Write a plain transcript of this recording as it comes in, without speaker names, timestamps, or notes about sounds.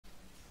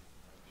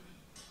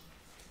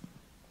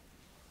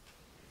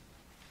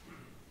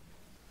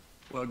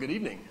Well, good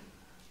evening.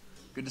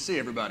 Good to see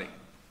everybody.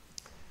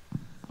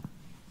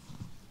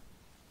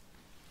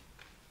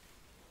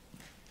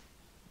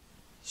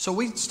 So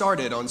we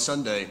started on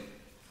Sunday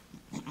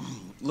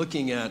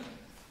looking at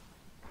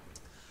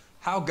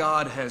how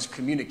God has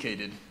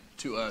communicated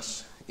to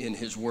us in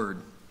His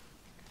Word.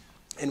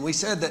 And we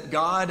said that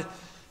God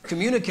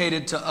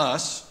communicated to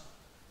us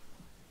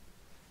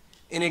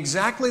in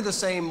exactly the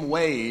same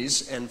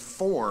ways and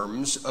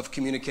forms of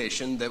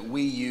communication that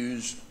we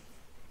use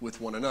with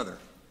one another.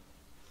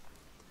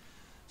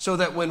 So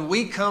that when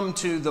we come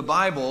to the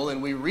Bible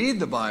and we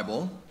read the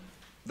Bible,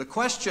 the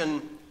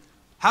question,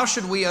 how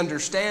should we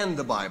understand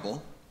the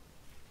Bible,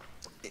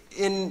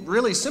 in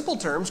really simple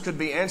terms could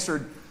be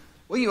answered,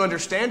 well, you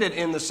understand it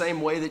in the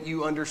same way that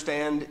you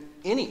understand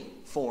any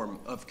form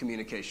of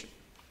communication.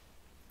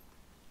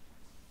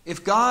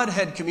 If God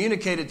had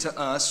communicated to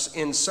us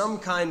in some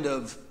kind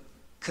of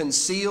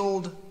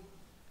concealed,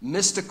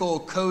 mystical,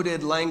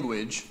 coded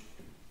language,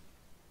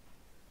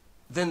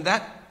 then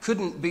that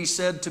couldn't be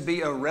said to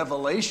be a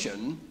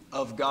revelation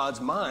of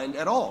God's mind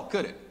at all,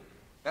 could it?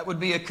 That would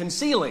be a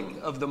concealing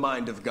of the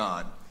mind of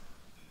God.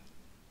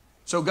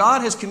 So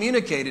God has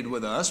communicated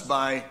with us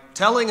by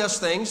telling us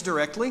things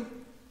directly,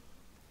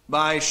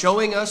 by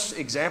showing us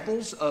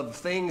examples of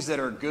things that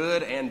are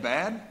good and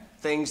bad,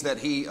 things that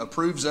He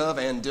approves of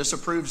and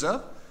disapproves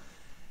of.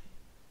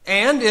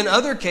 And in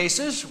other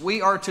cases,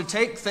 we are to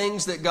take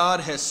things that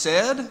God has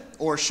said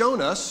or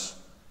shown us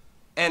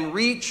and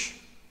reach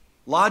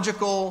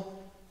logical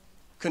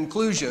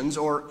conclusions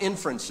or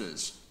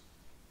inferences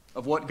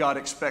of what God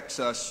expects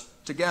us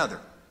to gather.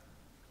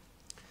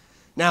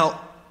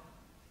 Now,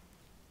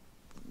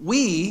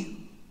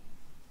 we,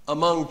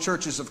 among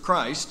churches of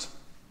Christ,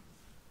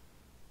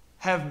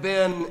 have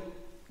been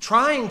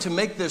trying to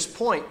make this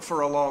point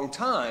for a long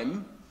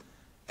time,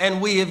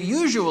 and we have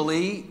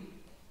usually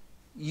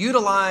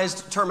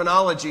utilized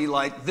terminology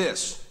like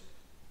this.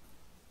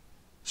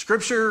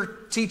 Scripture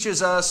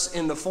teaches us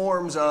in the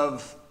forms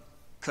of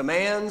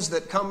commands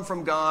that come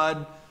from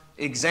God,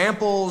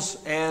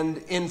 examples,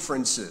 and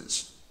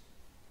inferences.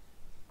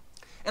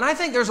 And I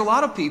think there's a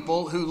lot of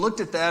people who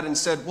looked at that and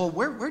said, well,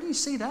 where do you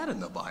see that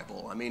in the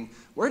Bible? I mean,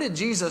 where did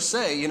Jesus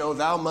say,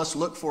 thou must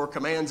look for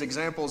commands,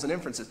 examples, and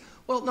inferences?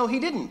 Well, no, He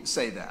didn't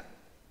say that.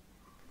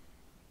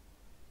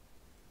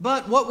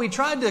 But what we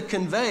tried to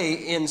convey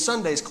in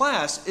Sunday's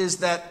class is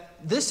that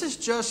this is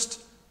just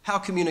how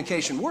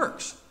communication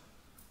works.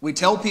 We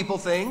tell people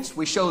things,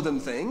 we show them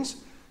things,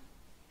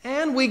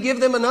 and we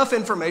give them enough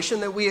information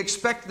that we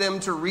expect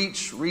them to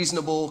reach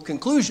reasonable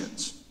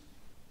conclusions.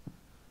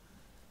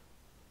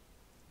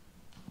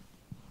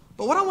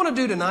 But what I want to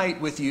do tonight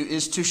with you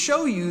is to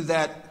show you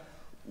that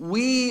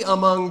we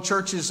among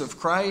churches of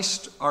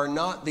Christ are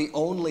not the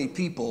only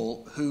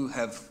people who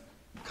have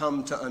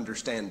come to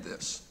understand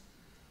this.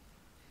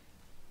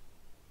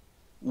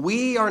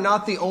 We are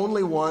not the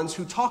only ones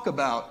who talk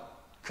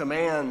about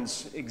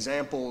commands,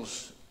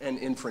 examples, and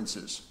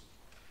inferences.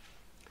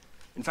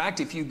 In fact,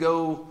 if you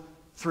go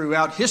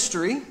throughout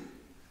history,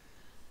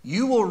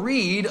 you will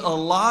read a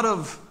lot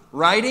of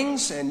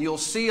writings and you'll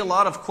see a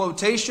lot of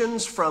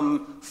quotations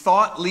from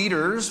thought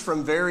leaders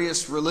from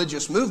various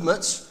religious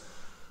movements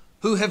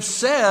who have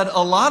said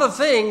a lot of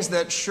things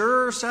that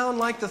sure sound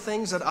like the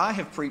things that I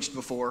have preached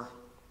before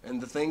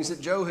and the things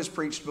that Joe has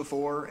preached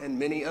before and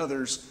many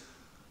others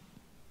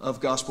of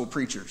gospel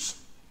preachers.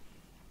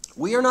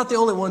 We are not the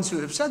only ones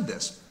who have said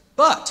this,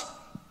 but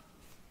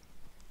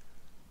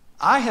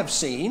I have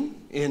seen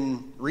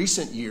in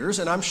recent years,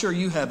 and I'm sure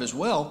you have as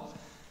well,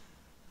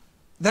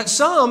 that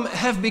some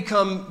have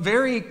become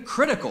very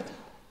critical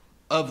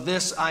of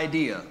this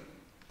idea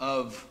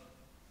of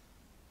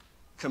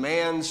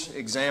commands,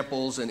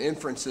 examples, and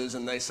inferences,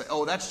 and they say,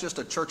 oh, that's just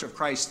a Church of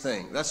Christ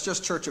thing. That's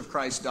just Church of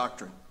Christ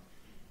doctrine.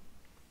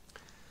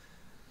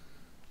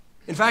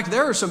 In fact,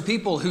 there are some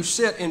people who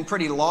sit in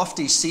pretty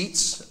lofty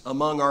seats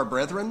among our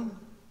brethren,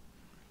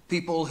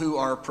 people who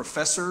are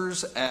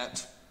professors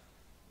at,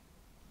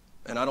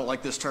 and I don't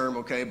like this term,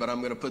 okay, but I'm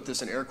going to put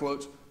this in air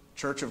quotes,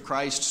 Church of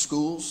Christ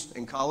schools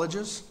and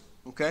colleges,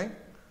 okay,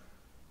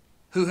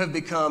 who have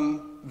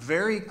become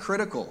very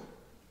critical,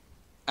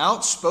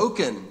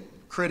 outspoken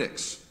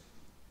critics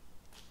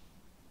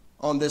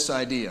on this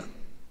idea.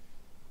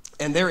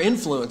 And their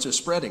influence is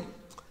spreading.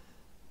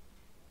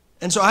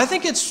 And so I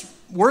think it's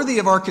worthy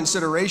of our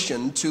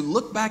consideration to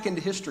look back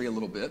into history a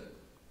little bit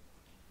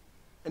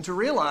and to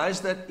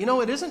realize that,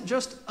 it isn't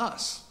just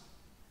us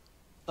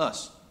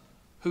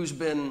who's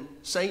been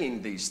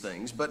saying these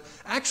things, but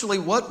actually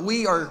what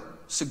we are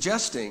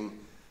suggesting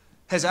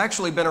has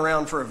actually been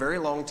around for a very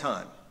long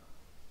time.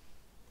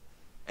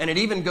 And it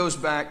even goes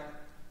back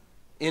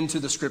into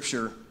the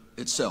Scripture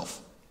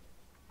itself.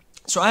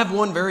 So I have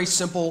one very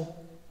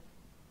simple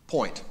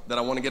point that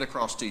I want to get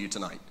across to you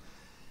tonight.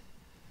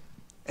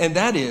 And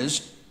that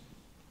is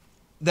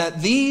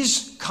that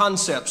these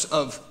concepts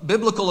of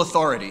biblical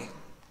authority,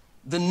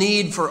 the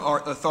need for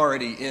our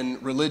authority in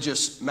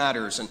religious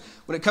matters, and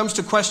when it comes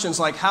to questions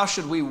like how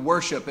should we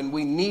worship and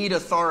we need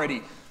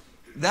authority,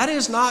 that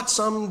is not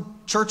some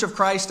Church of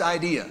Christ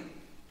idea.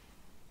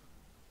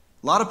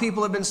 A lot of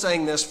people have been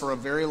saying this for a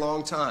very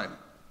long time.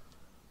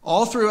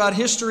 All throughout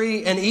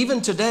history and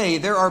even today,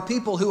 there are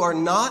people who are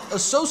not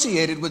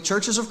associated with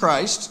churches of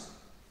Christ,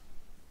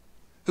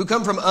 who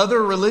come from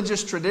other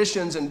religious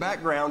traditions and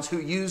backgrounds, who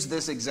use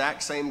this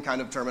exact same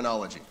kind of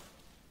terminology.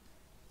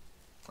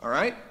 All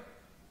right?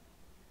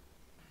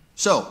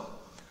 So,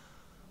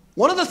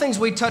 one of the things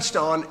we touched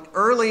on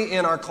early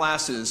in our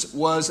classes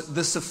was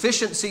the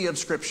sufficiency of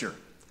Scripture.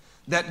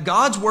 That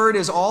God's Word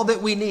is all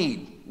that we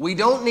need. We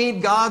don't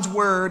need God's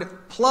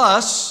Word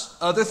plus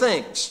other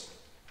things.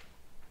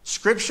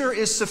 Scripture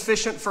is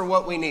sufficient for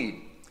what we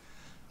need.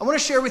 I want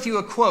to share with you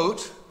a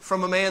quote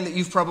from a man that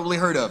you've probably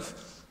heard of,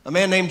 a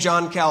man named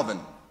John Calvin.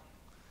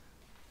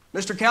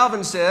 Mr.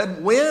 Calvin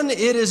said, "When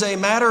it is a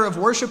matter of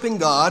worshiping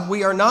God,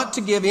 we are not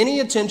to give any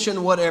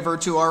attention whatever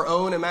to our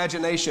own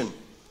imagination,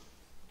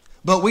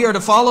 but we are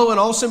to follow in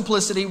all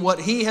simplicity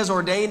what He has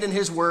ordained in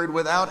His Word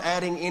without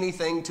adding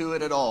anything to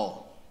it at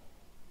all."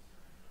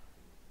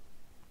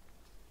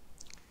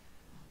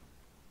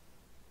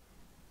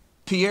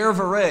 Pierre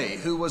Viret,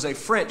 who was a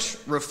French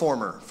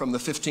reformer from the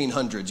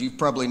 1500s. You've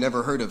probably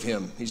never heard of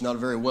him. He's not a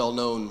very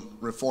well-known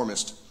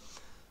reformist.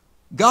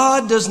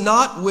 God does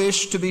not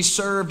wish to be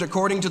served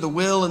according to the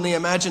will and the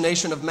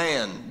imagination of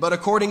man, but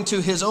according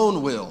to His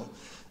own will.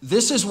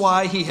 This is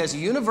why He has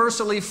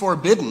universally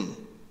forbidden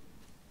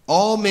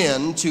all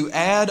men to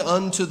add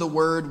unto the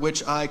word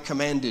which I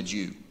commanded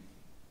you.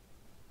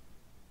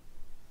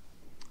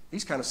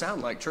 These kind of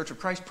sound like Church of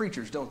Christ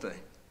preachers, don't they?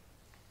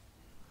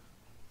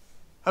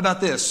 How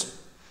about this?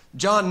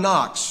 John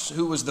Knox,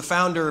 who was the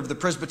founder of the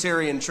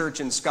Presbyterian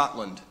Church in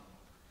Scotland,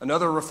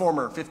 another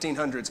reformer,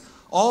 1500s.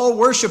 All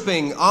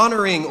worshiping,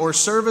 honoring, or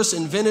service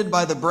invented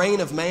by the brain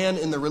of man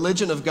in the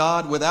religion of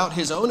God without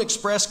His own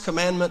express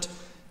commandment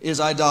is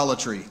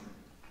idolatry.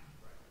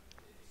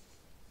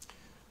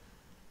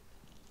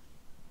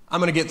 I'm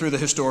going to get through the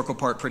historical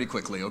part pretty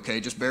quickly, okay?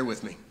 Just bear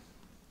with me.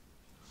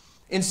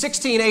 In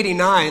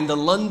 1689, the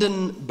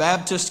London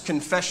Baptist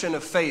Confession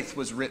of Faith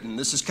was written.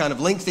 This is kind of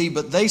lengthy,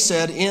 but they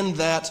said in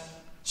that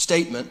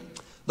statement,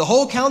 "The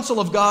whole counsel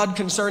of God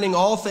concerning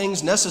all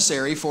things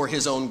necessary for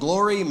His own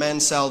glory,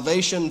 man's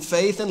salvation,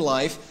 faith, and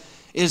life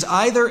is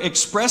either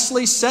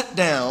expressly set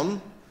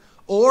down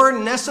or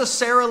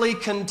necessarily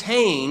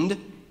contained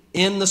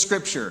in the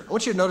Scripture." I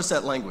want you to notice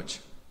that language.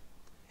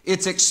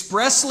 It's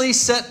expressly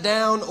set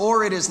down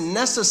or it is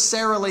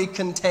necessarily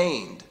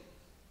contained.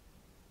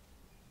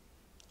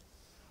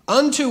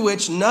 "Unto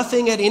which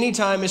nothing at any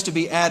time is to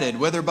be added,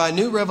 whether by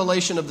new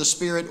revelation of the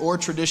Spirit or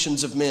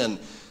traditions of men.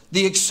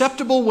 The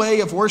acceptable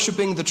way of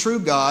worshiping the true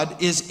God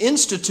is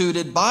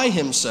instituted by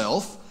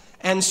Himself,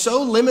 and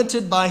so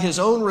limited by His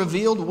own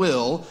revealed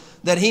will,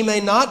 that He may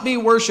not be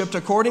worshipped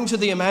according to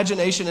the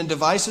imagination and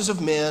devices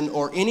of men,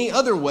 or any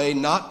other way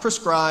not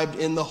prescribed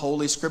in the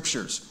Holy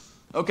Scriptures."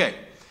 Okay,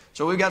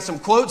 so we've got some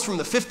quotes from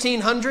the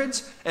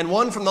 1500s and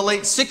one from the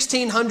late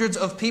 1600s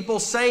of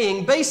people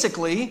saying,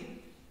 basically,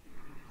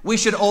 we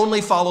should only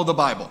follow the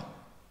Bible.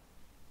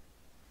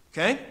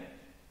 Okay?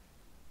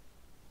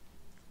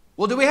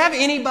 Well, do we have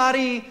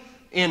anybody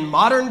in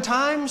modern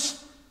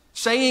times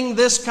saying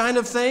this kind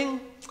of thing?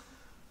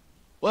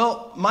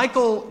 Well,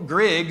 Michael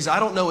Griggs, I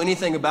don't know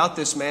anything about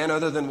this man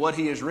other than what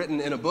he has written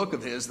in a book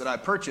of his that I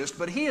purchased,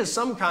 but he is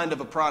some kind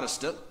of a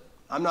Protestant.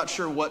 I'm not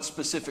sure what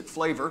specific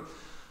flavor,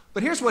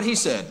 but here's what he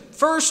said.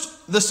 First,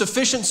 the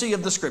sufficiency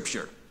of the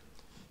Scripture.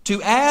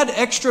 To add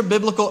extra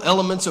biblical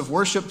elements of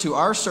worship to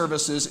our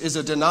services is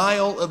a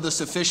denial of the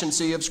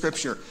sufficiency of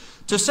Scripture.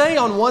 To say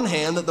on one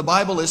hand that the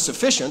Bible is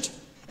sufficient,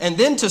 and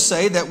then to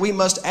say that we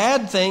must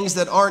add things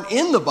that aren't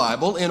in the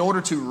Bible in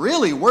order to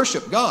really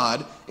worship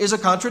God, is a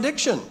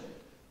contradiction.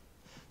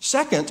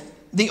 Second,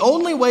 the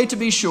only way to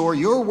be sure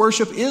your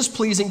worship is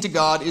pleasing to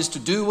God is to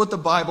do what the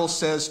Bible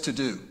says to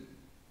do.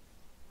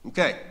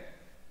 Okay.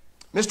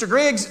 Mr.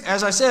 Griggs,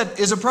 as I said,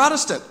 is a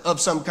Protestant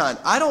of some kind.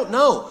 I don't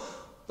know.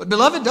 But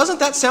beloved, doesn't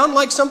that sound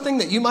like something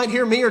that you might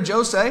hear me or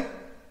Joe say?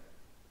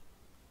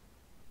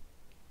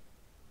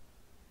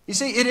 You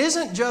see, it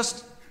isn't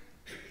just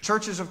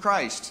churches of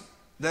Christ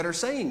that are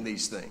saying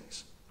these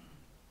things.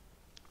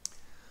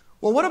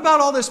 Well, what about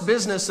all this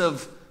business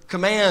of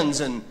commands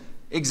and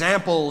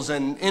examples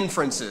and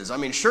inferences? I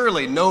mean,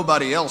 surely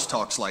nobody else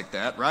talks like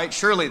that, right?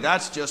 Surely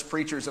that's just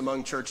preachers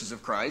among churches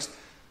of Christ.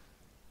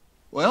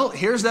 Well,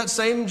 here's that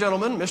same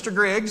gentleman, Mr.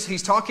 Griggs.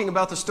 He's talking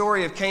about the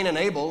story of Cain and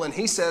Abel, and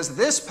he says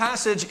this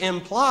passage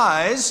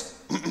implies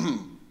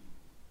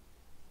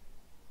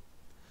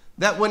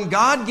that when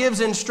God gives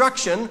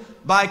instruction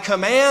by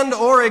command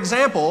or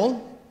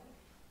example,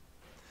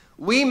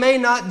 we may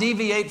not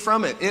deviate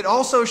from it. It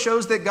also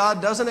shows that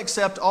God doesn't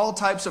accept all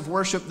types of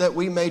worship that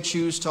we may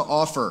choose to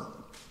offer.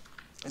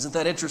 Isn't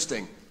that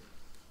interesting?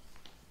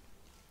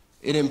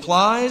 It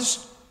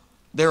implies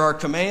there are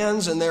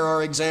commands and there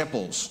are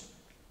examples.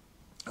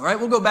 All right,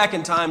 we'll go back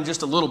in time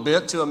just a little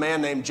bit to a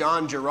man named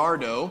John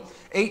Girardeau,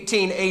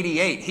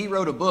 1888. He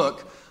wrote a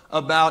book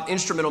about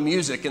instrumental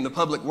music in the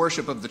public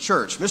worship of the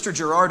church. Mr.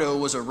 Girardeau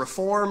was a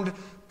Reformed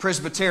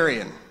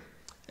Presbyterian,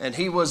 and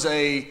he was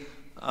a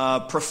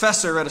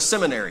professor at a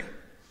seminary.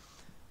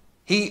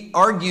 He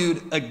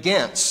argued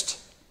against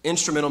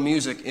instrumental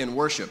music in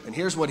worship. And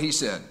here's what he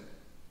said.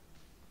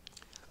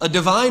 A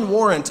divine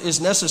warrant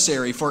is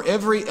necessary for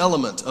every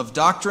element of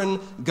doctrine,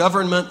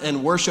 government,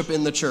 and worship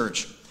in the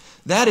church.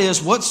 That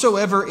is,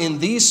 whatsoever in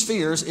these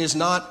spheres is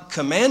not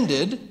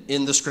commanded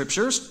in the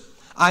Scriptures,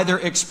 either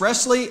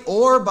expressly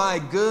or by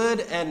good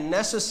and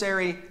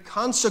necessary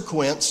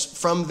consequence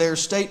from their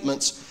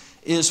statements,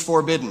 is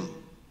forbidden.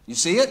 You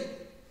see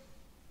it?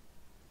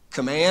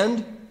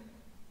 Command,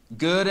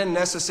 good and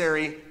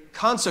necessary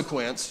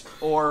consequence,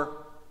 or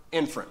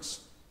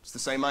inference. It's the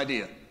same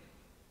idea.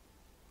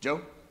 Joe?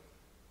 You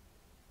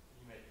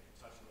may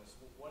touch on this.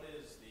 What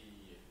is the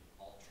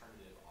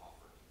alternative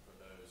offered for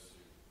those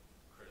who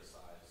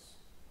criticize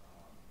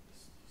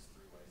these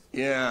three ways?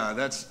 Yeah,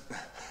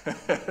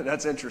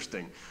 that's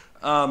interesting.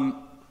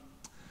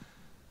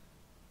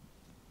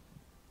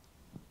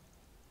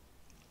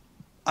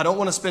 I don't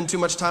want to spend too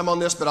much time on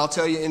this, but I'll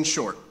tell you in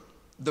short.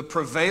 The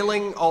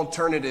prevailing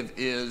alternative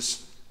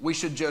is we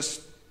should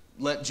just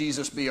let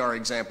Jesus be our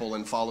example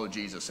and follow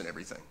Jesus in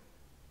everything.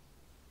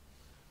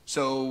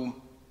 So,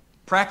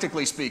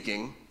 practically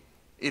speaking,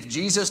 if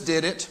Jesus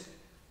did it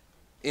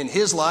in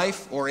his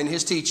life or in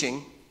his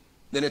teaching,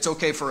 then it's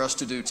okay for us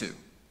to do too,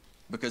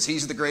 because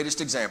he's the greatest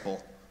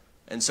example.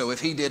 And so if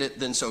he did it,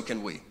 then so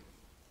can we.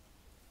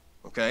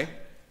 Okay?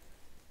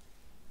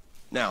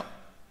 Now,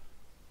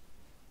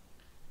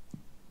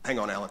 hang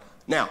on, Alan.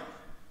 Now,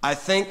 I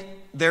think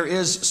there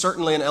is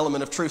certainly an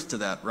element of truth to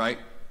that, right?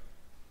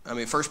 I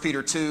mean, 1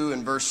 Peter 2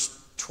 and verse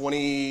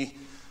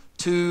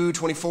 22,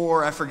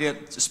 24, I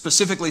forget,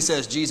 specifically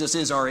says Jesus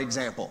is our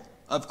example.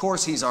 Of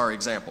course he's our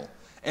example.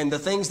 And the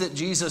things that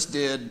Jesus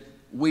did,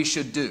 we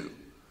should do.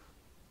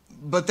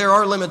 But there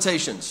are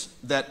limitations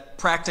that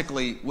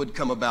practically would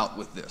come about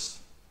with this,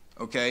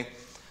 okay?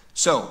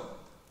 So,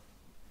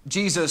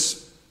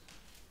 Jesus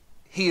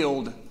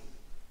healed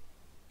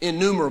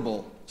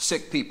innumerable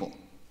sick people.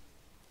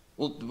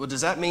 Well,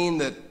 does that mean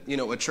that,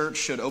 a church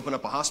should open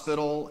up a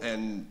hospital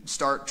and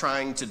start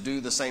trying to do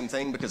the same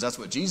thing because that's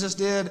what Jesus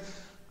did?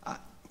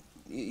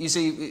 You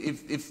see,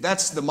 if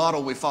that's the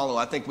model we follow,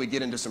 I think we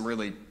get into some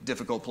really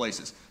difficult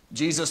places.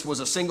 Jesus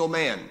was a single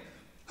man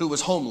who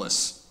was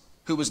homeless,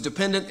 who was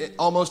dependent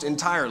almost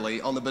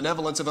entirely on the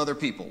benevolence of other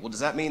people. Well,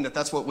 does that mean that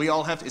that's what we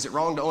all have to? Is it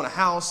wrong to own a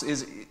house?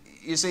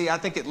 You see, I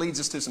think it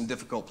leads us to some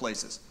difficult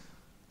places.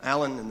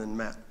 Alan and then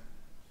Matt.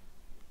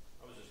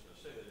 I was just going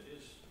to say that it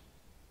is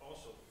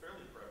also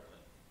fairly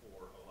prevalent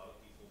for a lot of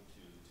people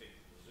to take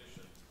the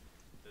position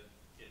that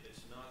if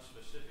it's not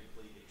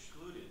specifically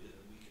excluded, then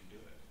we can do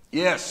it.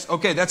 Yes,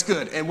 okay, that's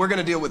good. And we're going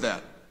to deal with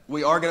that.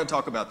 We are going to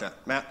talk about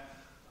that. Matt?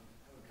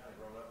 Having kind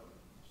of grown up with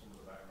some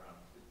of the background,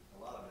 a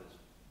lot of it is,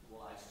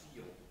 well, I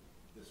feel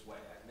this way.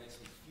 It makes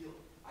me feel,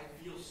 I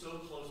feel so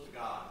close to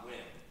God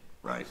when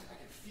Right. I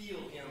can feel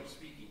him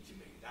speaking to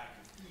me. I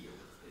can feel.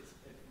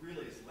 It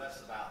really is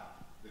less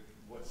about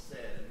what's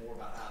said and more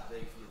about how they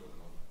feel at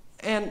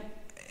the moment.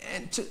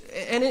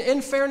 And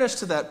in fairness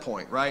to that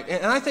point, right,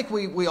 and I think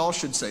we all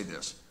should say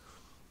this.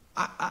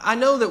 I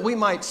know that we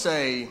might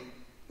say,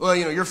 well,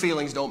 your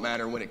feelings don't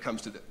matter when it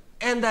comes to this.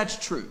 And that's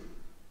true.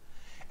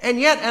 And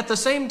yet, at the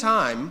same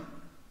time,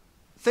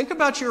 think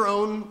about your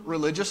own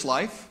religious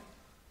life.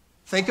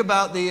 Think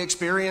about the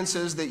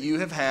experiences that you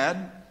have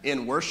had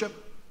in worship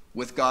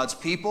with God's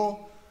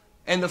people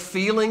and the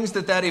feelings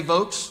that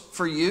evokes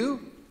for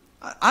you.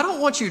 I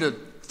don't want you to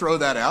throw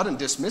that out and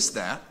dismiss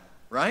that,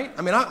 right?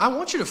 I mean, I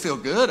want you to feel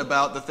good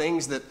about the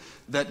things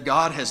that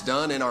God has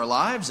done in our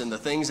lives and the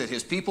things that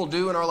his people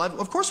do in our lives.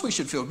 Of course we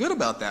should feel good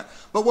about that.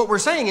 But what we're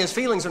saying is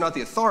feelings are not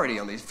the authority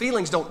on these.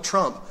 Feelings don't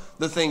trump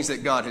the things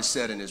that God has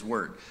said in his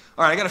word.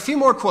 All right, I got a few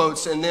more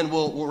quotes and then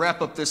we'll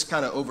wrap up this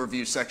kind of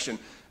overview section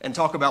and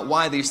talk about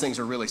why these things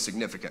are really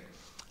significant.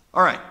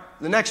 All right,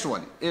 the next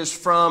one is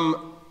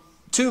from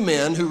two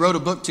men who wrote a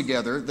book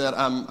together that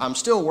I'm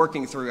still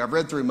working through. I've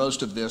read through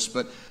most of this,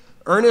 but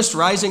Ernest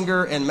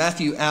Reisinger and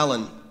Matthew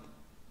Allen.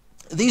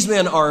 These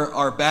men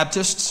are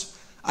Baptists.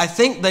 I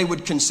think they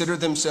would consider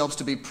themselves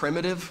to be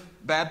primitive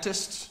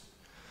Baptists.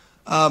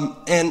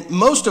 And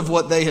most of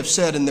what they have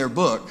said in their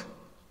book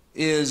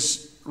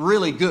is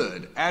really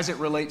good as it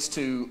relates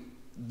to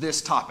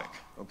this topic,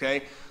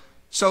 okay?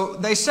 So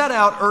they set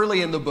out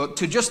early in the book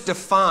to just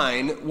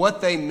define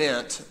what they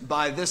meant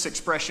by this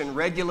expression,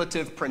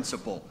 regulative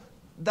principle.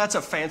 That's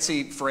a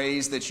fancy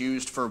phrase that's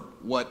used for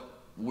what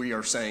we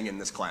are saying in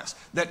this class,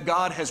 that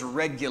God has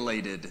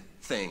regulated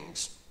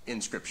things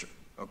in Scripture,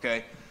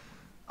 okay?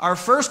 Our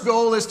first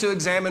goal is to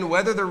examine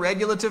whether the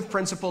regulative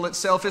principle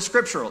itself is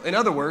scriptural. In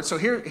other words, so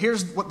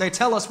here's what they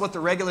tell us what the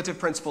regulative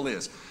principle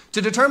is.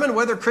 To determine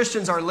whether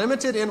Christians are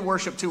limited in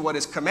worship to what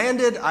is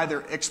commanded,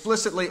 either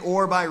explicitly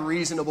or by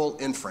reasonable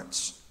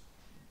inference.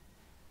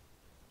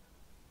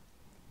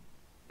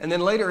 And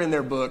then later in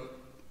their book,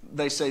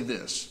 they say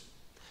this.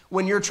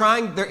 When you're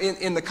trying,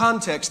 in the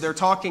context, they're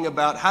talking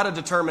about how to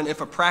determine if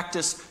a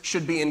practice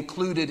should be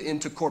included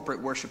into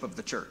corporate worship of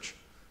the church.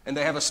 And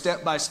they have a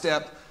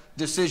step-by-step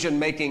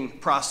decision-making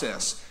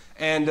process.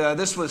 And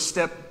this was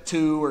step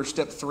 2 or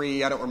step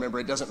 3, I don't remember,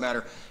 it doesn't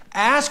matter.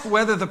 Ask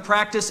whether the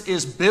practice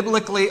is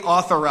biblically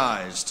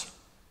authorized.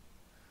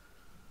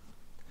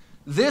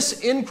 This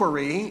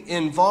inquiry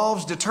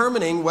involves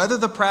determining whether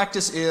the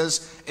practice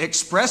is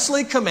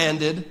expressly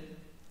commanded,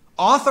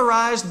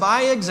 authorized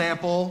by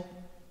example,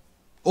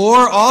 or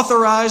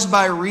authorized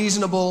by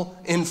reasonable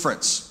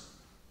inference.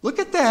 Look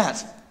at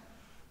that.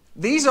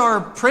 These are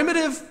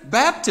primitive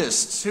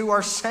Baptists who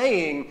are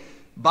saying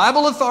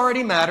Bible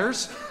authority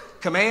matters,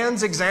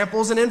 commands,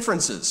 examples, and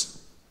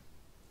inferences.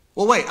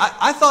 Well, wait,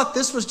 I thought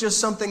this was just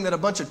something that a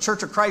bunch of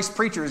Church of Christ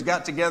preachers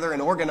got together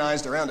and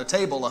organized around a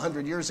table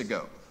 100 years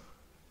ago.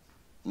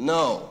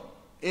 No,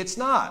 it's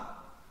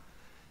not.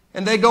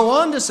 And they go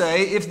on to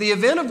say, if the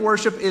event of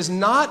worship is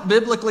not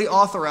biblically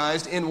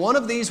authorized in one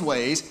of these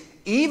ways,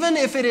 even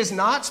if it is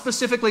not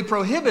specifically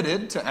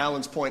prohibited, to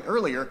Alan's point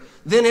earlier,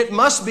 then it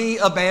must be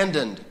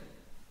abandoned.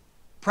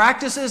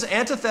 Practices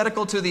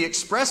antithetical to the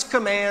express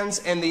commands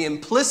and the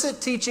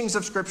implicit teachings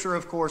of Scripture,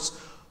 of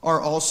course, are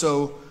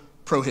also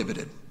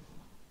prohibited.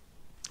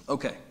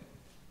 Okay.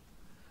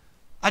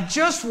 I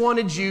just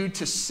wanted you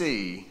to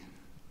see,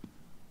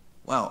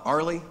 wow,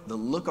 Arlie, the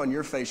look on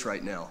your face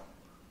right now.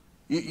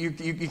 You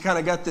kind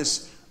of got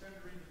this.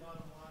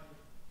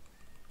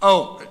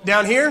 Oh,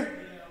 down here?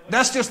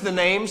 That's just the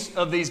names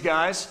of these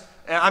guys.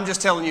 I'm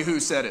just telling you who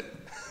said it.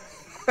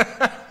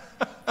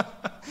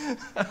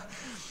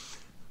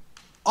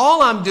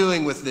 All I'm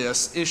doing with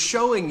this is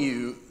showing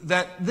you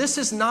that this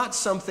is not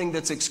something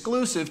that's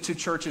exclusive to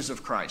churches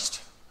of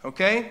Christ,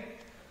 okay?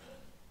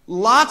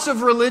 Lots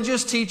of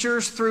religious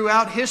teachers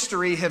throughout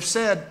history have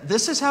said,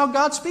 this is how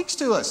God speaks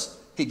to us.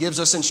 He gives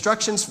us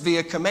instructions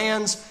via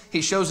commands,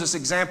 He shows us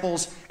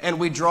examples, and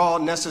we draw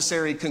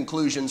necessary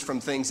conclusions from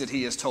things that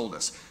He has told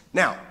us.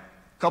 Now,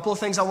 a couple of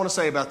things I want to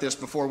say about this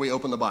before we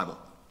open the Bible.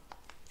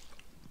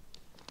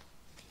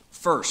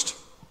 First,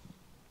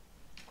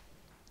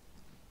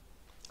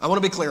 I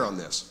want to be clear on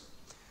this.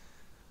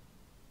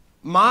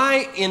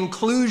 My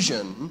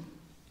inclusion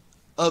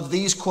of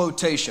these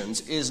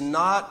quotations is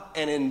not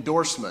an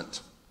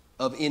endorsement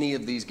of any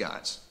of these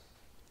guys.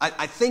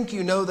 I think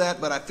you know that,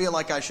 but I feel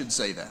like I should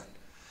say that.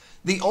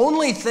 The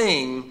only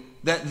thing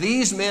that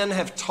these men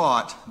have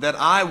taught that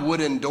I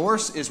would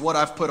endorse is what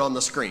I've put on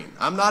the screen.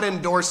 I'm not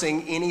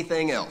endorsing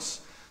anything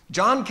else.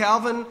 John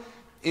Calvin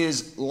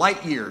is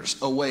light years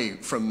away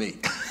from me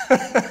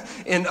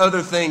in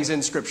other things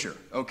in Scripture,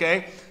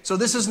 okay? So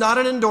this is not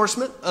an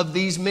endorsement of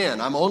these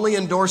men. I'm only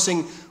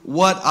endorsing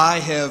what I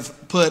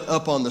have put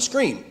up on the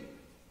screen.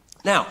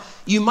 Now,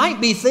 you might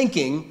be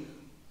thinking,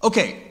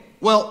 okay,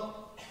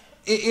 well,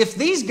 if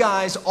these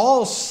guys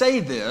all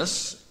say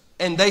this,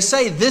 and they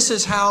say this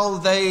is how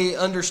they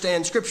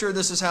understand Scripture,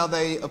 this is how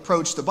they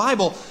approach the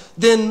Bible,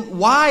 then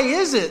why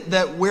is it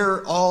that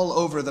we're all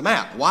over the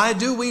map? Why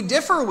do we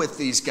differ with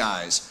these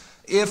guys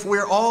if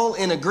we're all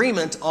in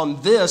agreement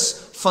on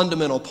this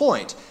fundamental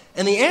point?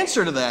 And the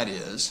answer to that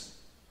is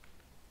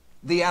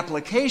the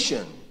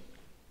application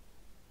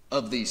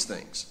of these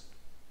things.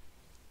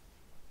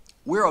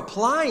 We're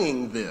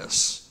applying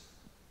this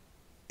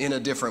in a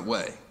different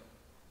way.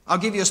 I'll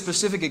give you a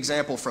specific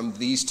example from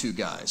these two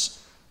guys,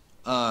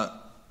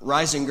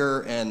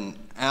 Reisinger and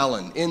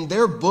Allen. In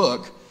their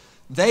book,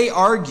 they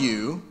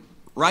argue,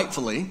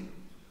 rightfully,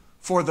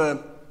 for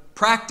the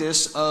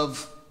practice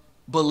of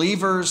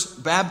believers'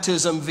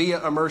 baptism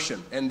via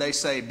immersion. And they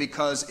say,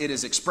 because it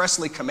is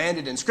expressly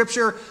commanded in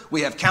Scripture,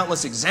 we have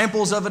countless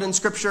examples of it in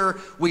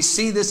Scripture, we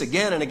see this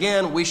again and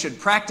again, we should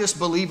practice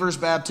believers'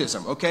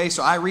 baptism. Okay,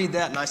 so I read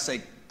that and I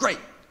say, great,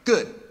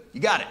 good,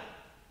 you got it.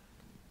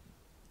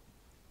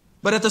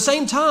 But at the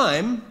same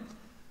time,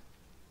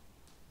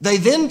 they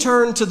then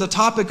turn to the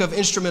topic of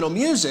instrumental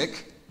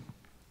music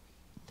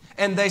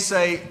and they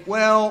say,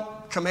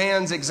 well,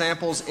 commands,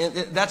 examples,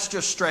 that's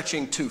just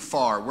stretching too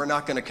far. We're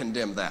not going to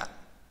condemn that.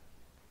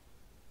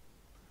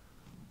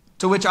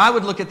 To which I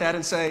would look at that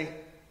and say,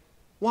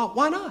 well,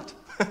 why not?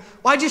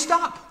 Why'd you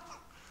stop?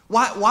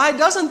 Why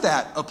doesn't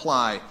that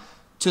apply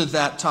to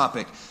that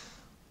topic?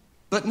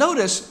 But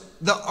notice,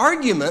 the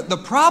argument, the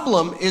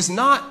problem is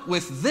not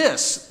with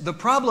this. The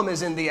problem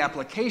is in the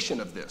application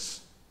of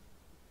this.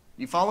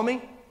 You follow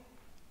me?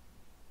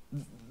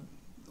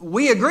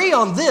 We agree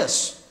on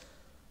this,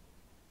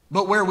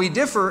 but where we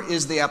differ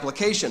is the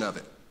application of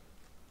it.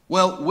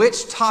 Well,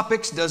 which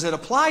topics does it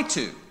apply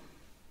to?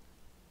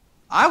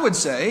 I would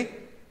say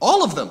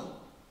all of them.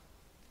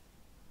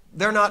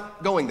 They're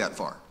not going that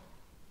far.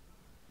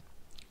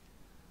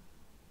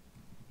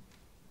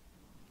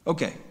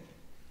 Okay.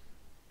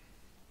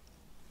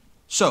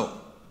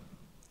 So,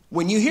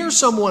 when you hear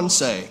someone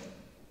say,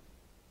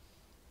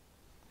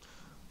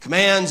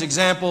 commands,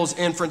 examples,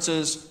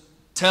 inferences,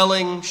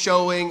 telling,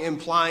 showing,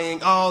 implying,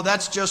 oh,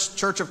 that's just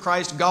Church of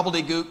Christ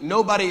gobbledygook,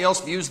 nobody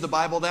else views the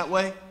Bible that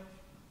way.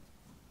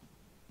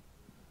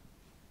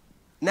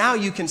 Now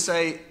you can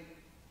say,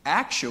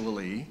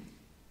 actually,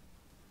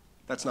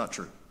 that's not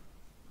true.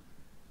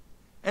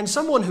 And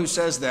someone who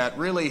says that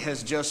really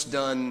has just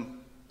done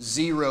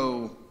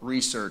zero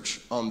research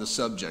on the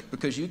subject,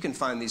 because you can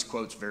find these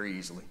quotes very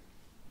easily.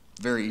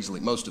 Very easily,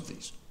 most of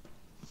these.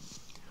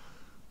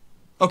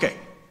 Okay,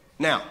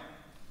 now,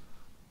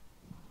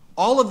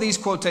 all of these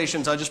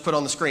quotations I just put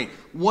on the screen.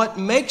 What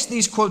makes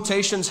these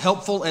quotations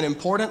helpful and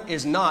important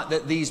is not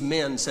that these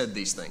men said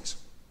these things.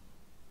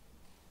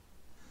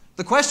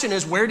 The question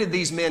is, where did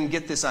these men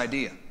get this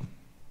idea?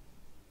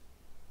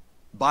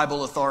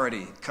 Bible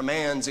authority,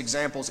 commands,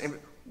 examples.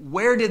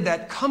 Where did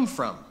that come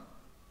from?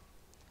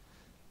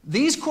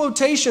 These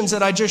quotations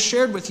that I just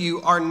shared with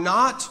you are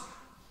not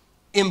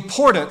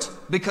important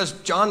because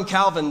John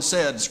Calvin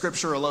said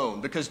Scripture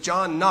alone, because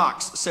John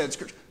Knox said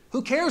Scripture.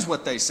 Who cares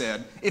what they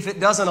said if it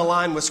doesn't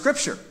align with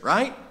Scripture,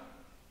 right?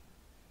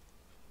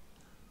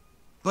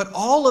 But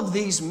all of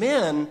these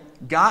men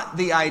got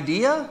the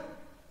idea.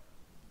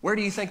 Where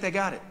do you think they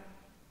got it?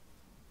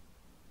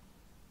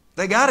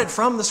 They got it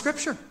from the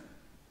Scripture.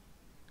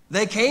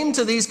 They came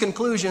to these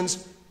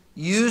conclusions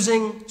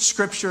using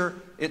Scripture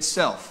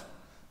itself.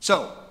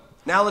 So,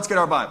 now let's get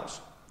our Bibles.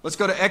 Let's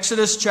go to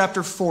Exodus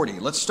chapter 40.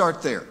 Let's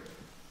start there.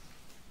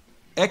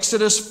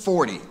 Exodus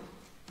 40.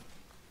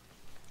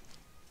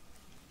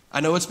 I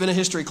know it's been a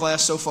history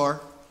class so far.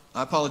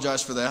 I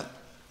apologize for that.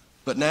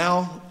 But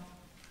now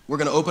we're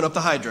going to open up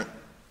the hydrant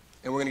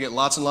and we're going to get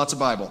lots and lots of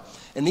Bible.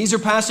 And these are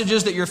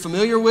passages that you're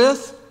familiar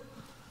with.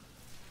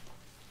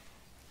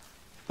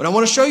 But I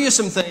want to show you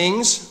some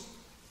things.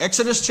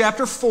 Exodus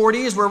chapter 40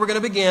 is where we're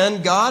going to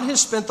begin. God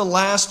has spent the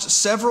last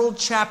several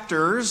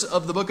chapters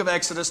of the book of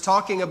Exodus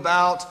talking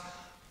about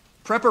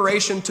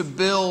preparation to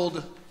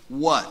build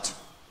what?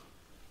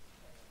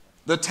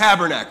 The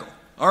tabernacle.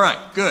 All right,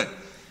 good.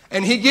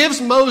 And he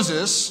gives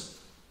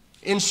Moses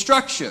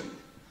instruction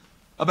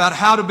about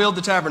how to build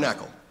the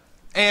tabernacle.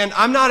 And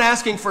I'm not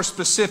asking for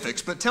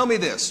specifics, but tell me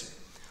this.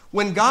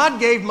 When God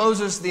gave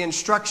Moses the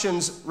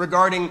instructions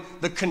regarding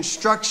the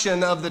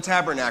construction of the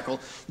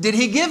tabernacle, did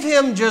he give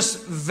him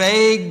just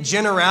vague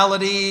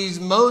generalities?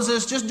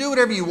 Moses, just do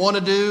whatever you want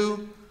to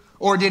do?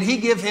 Or did he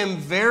give him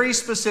very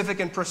specific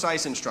and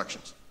precise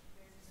instructions?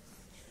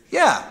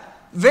 Yeah,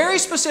 very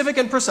specific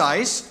and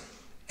precise.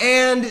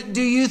 And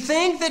do you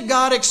think that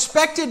God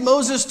expected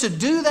Moses to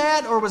do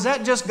that? Or was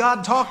that just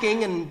God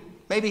talking and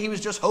maybe he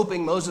was just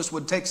hoping Moses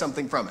would take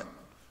something from it?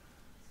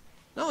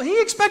 No,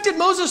 he expected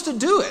Moses to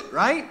do it,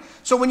 right?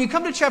 So when you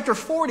come to chapter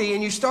 40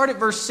 and you start at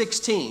verse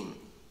 16,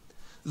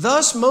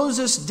 thus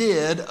Moses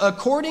did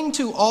according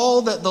to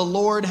all that the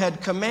Lord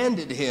had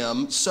commanded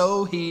him,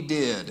 so he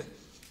did.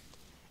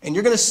 And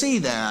you're going to see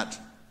that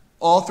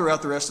all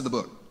throughout the rest of the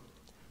book.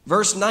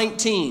 Verse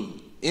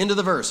 19, end of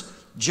the verse,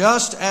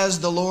 just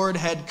as the Lord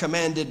had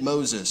commanded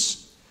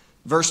Moses.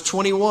 Verse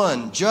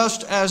 21,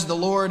 just as the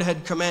Lord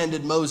had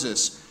commanded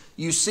Moses.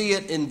 You see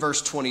it in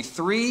verse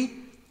 23,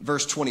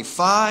 verse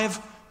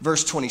 25,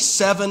 verse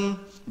 27,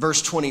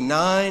 verse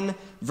 29,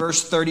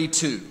 verse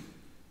 32.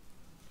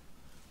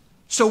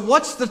 So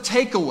what's the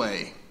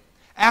takeaway?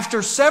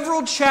 After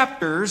several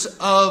chapters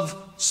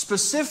of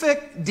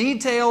specific,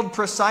 detailed,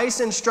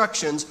 precise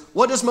instructions,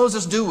 what does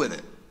Moses do with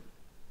it?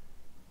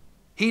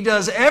 He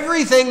does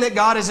everything that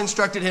God has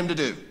instructed him to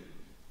do.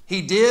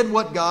 He did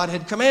what God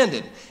had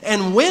commanded.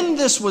 And when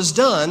this was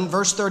done,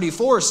 verse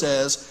 34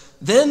 says,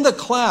 then the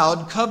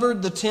cloud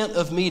covered the tent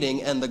of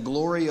meeting, and the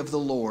glory of the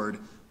Lord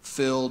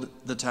filled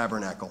the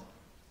tabernacle.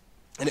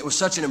 And it was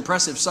such an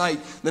impressive sight.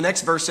 The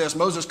next verse says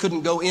Moses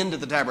couldn't go into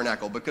the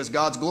tabernacle because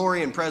God's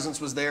glory and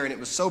presence was there, and it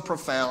was so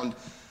profound.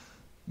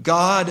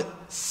 God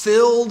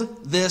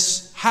filled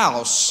this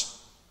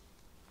house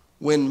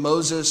when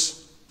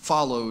Moses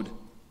followed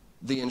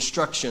the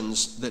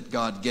instructions that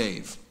God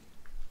gave.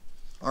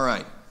 All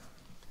right.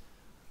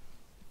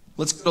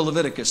 Let's go to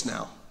Leviticus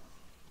now.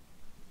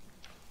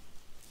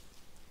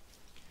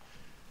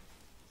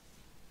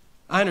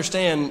 I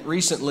understand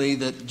recently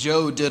that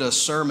Joe did a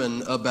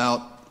sermon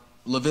about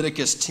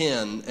Leviticus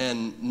 10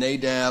 and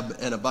Nadab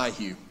and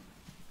Abihu.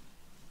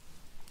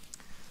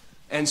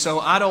 And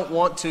so I don't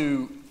want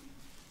to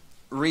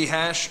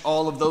rehash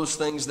all of those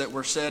things that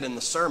were said in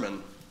the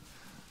sermon.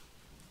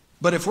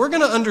 But if we're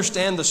going to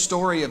understand the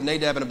story of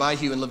Nadab and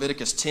Abihu in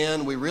Leviticus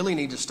 10, we really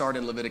need to start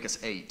in Leviticus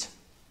 8.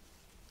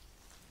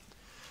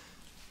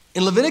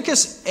 In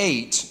Leviticus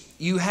 8,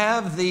 you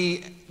have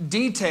the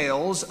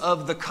details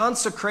of the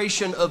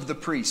consecration of the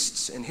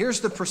priests. And here's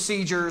the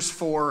procedures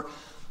for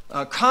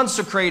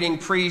consecrating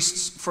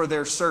priests for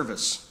their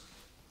service.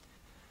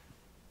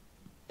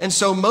 And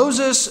so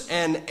Moses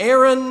and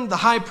Aaron, the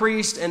high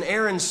priest, and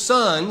Aaron's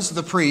sons,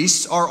 the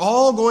priests, are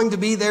all going to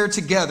be there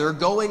together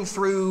going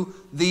through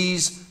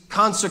these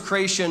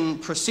consecration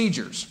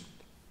procedures.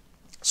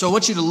 So I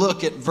want you to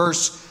look at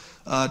verse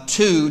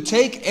 2.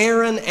 Take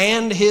Aaron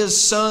and his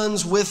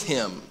sons with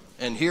him.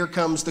 And here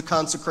comes the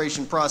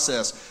consecration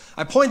process.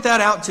 I point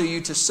that out to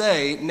you to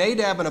say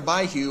Nadab and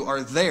Abihu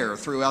are there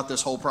throughout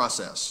this whole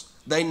process.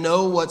 They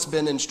know what's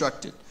been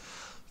instructed.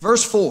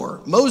 Verse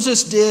 4,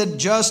 Moses did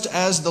just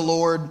as the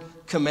Lord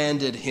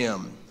commanded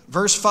him.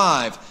 Verse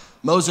 5,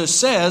 Moses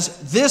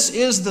says, this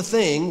is the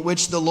thing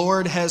which the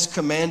Lord has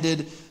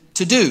commanded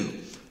to do.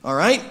 All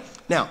right?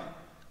 Now,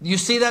 you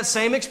see that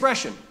same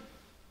expression.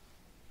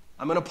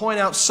 I'm going to point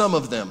out some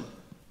of them.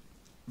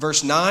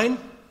 Verse 9,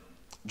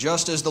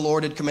 just as the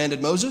Lord had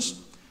commanded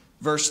Moses.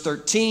 Verse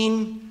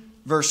 13,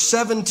 verse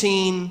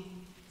 17,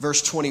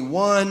 verse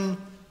 21,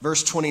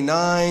 verse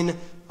 29,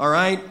 all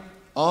right,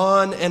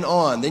 on and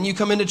on. Then you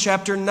come into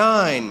chapter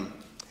 9,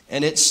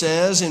 and it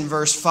says in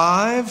verse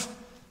 5,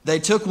 they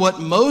took what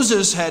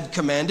Moses had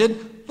commanded,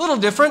 a little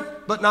different,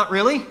 but not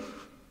really,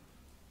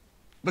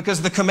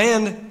 because the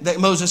command that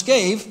Moses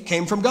gave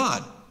came from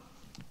God.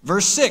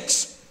 Verse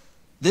 6,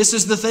 this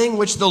is the thing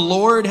which the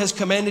Lord has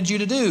commanded you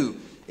to do.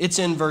 It's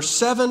in verse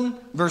 7,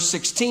 verse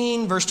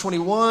 16, verse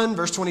 21,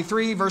 verse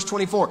 23, verse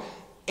 24.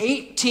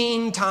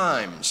 18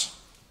 times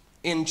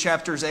in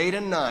chapters 8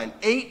 and 9,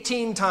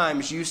 18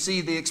 times you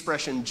see the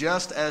expression,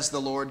 just as the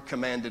Lord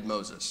commanded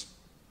Moses,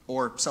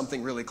 or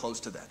something really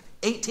close to that.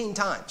 18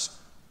 times.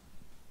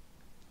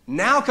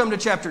 Now come to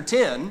chapter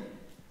 10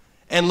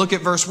 and look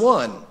at verse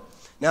 1.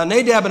 Now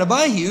Nadab and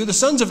Abihu, the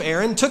sons of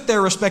Aaron, took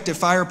their respective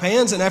fire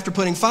pans, and after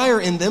putting fire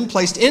in them,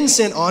 placed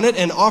incense on it,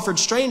 and offered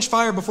strange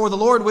fire before the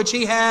Lord, which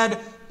he had...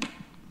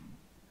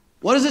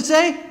 What does it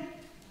say?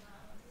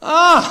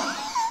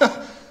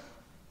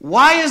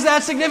 Why is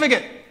that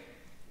significant?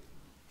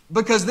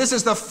 Because this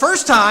is the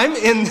first time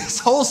in this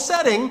whole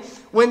setting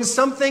when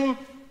something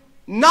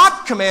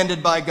not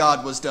commanded by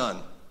God was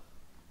done.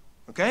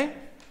 Okay?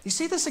 You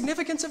see the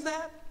significance of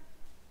that?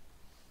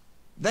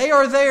 They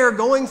are there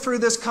going through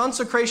this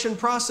consecration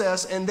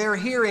process, and they're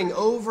hearing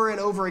over and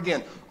over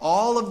again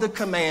all of the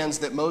commands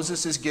that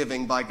Moses is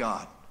giving by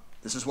God.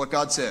 This is what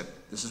God said.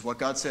 This is what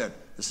God said.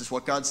 This is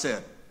what God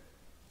said.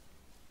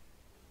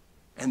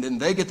 And then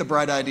they get the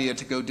bright idea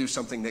to go do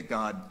something that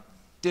God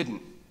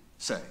didn't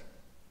say.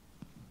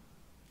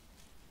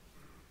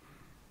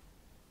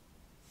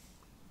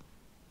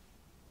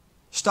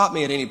 Stop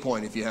me at any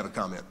point if you have a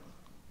comment.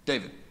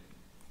 David.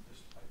 It's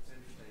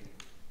interesting,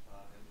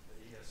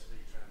 the ESV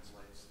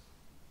translates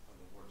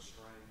the word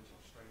strange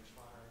or strange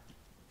fire,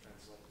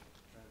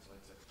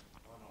 translates it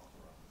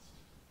unauthorized.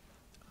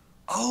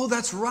 Oh,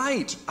 that's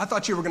right. I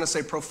thought you were going to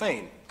say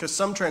profane, because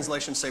some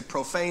translations say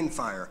profane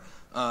fire.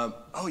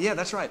 Oh, yeah,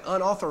 that's right.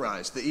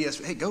 Unauthorized. The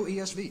ESV. Hey, go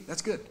ESV.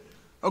 That's good.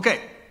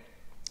 Okay.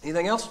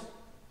 Anything else?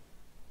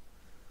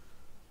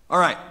 All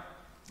right.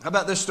 How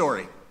about this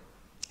story?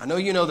 I know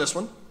you know this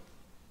one.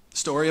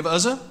 Story of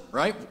Uzzah,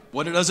 right?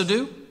 What did Uzzah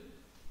do?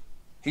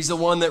 He's the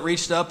one that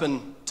reached up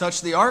and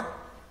touched the ark,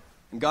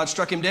 and God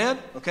struck him dead.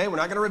 Okay, we're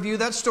not going to review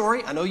that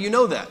story. I know you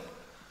know that.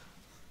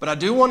 But I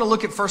do want to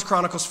look at 1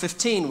 Chronicles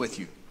 15 with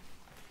you.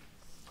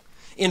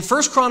 In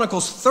 1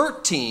 Chronicles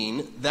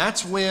 13,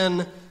 that's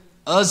when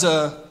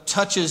Uzzah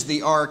touches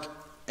the ark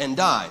and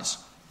dies.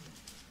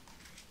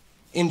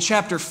 In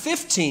chapter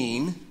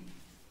 15,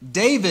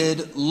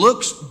 David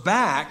looks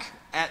back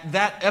at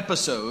that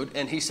episode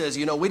and he says,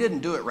 you know, we didn't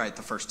do it right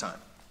the first time.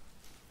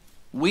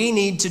 We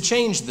need to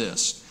change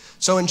this.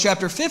 So in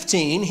chapter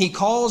 15, he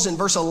calls in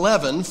verse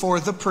 11 for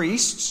the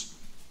priests,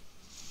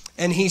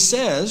 and he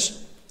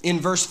says in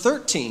verse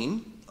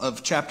 13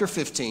 of chapter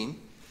 15,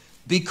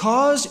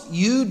 because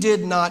you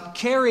did not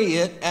carry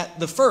it at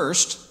the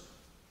first,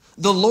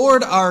 the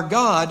Lord our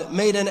God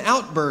made an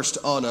outburst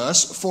on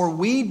us, for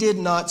we did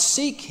not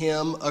seek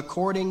him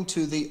according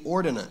to the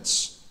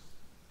ordinance.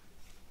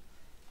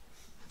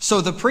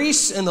 So the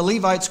priests and the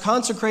Levites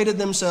consecrated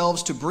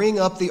themselves to bring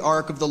up the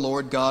ark of the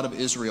Lord God of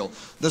Israel.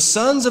 The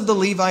sons of the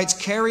Levites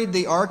carried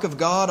the ark of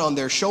God on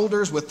their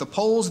shoulders with the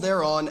poles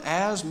thereon,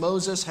 as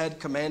Moses had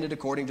commanded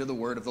according to the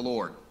word of the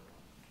Lord.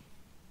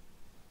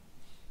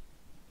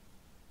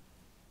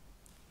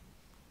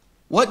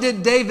 What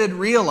did David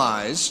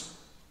realize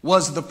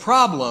was the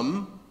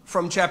problem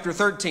from chapter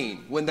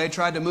 13 when they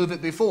tried to move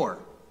it before?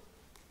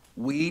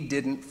 We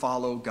didn't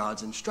follow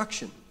God's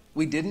instruction.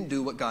 We didn't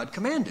do what God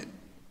commanded.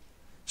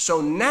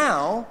 So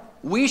now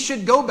we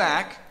should go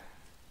back,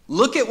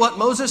 look at what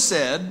Moses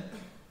said,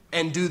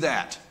 and do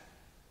that.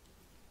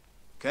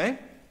 Okay?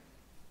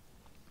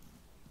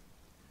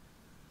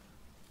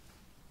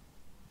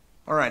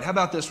 All right, how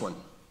about this one?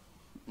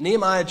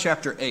 Nehemiah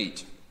chapter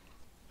 8.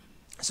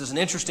 This is an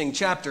interesting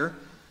chapter.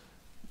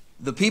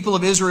 The people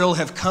of Israel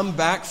have come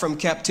back from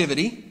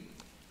captivity,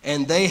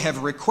 and they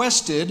have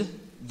requested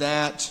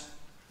that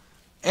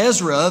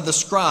Ezra, the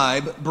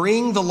scribe,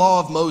 bring the law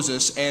of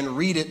Moses and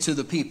read it to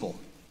the people.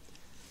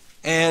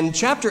 And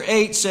chapter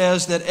 8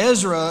 says that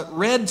Ezra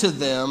read to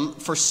them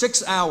for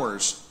 6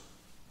 hours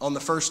on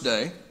the first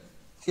day.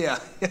 Yeah,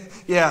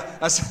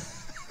 that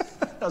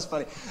was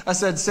funny. I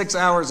said 6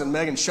 hours, and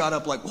Megan shot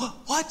up like,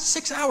 what?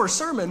 6 hour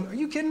sermon? Are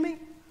you kidding me?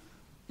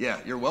 Yeah,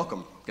 you're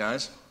welcome,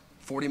 guys.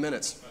 40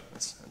 minutes.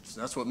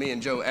 That's what me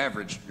and Joe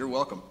average. You're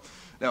welcome.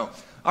 No.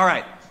 All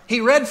right.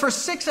 He read for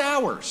 6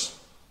 hours.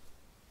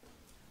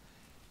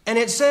 And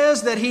it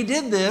says that he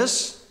did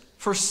this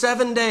for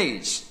 7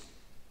 days.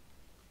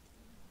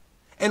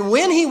 And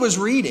when he was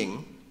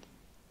reading,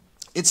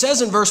 it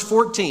says in verse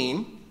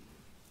 14,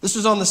 this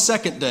was on the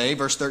second day,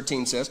 verse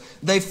 13 says,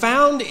 they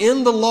found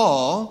in the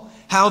law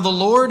how the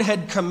Lord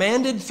had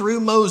commanded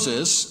through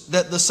Moses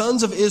that the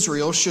sons of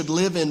Israel should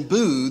live in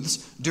booths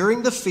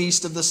during the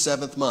feast of the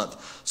 7th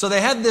month. So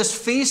they had this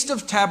Feast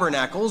of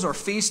Tabernacles, or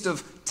Feast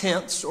of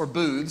Tents or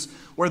Booths,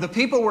 where the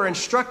people were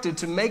instructed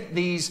to make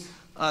these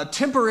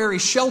temporary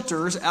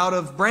shelters out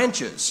of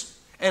branches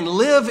and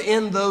live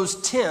in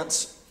those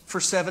tents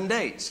for 7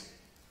 days.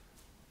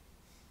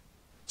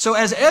 So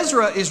as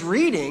Ezra is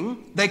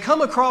reading, they come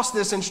across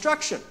this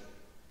instruction,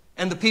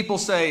 and the people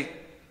say,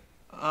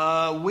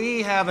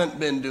 we haven't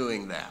been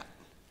doing that.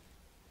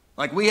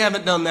 Like, we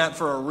haven't done that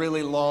for a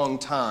really long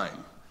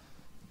time.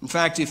 In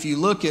fact, if you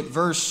look at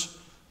verse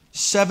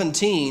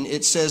 17,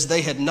 it says,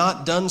 they had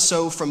not done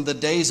so from the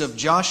days of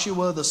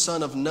Joshua the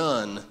son of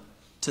Nun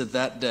to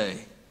that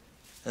day,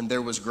 and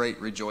there was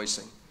great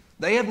rejoicing.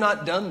 They have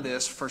not done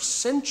this for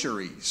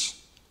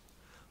centuries.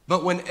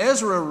 But when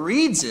Ezra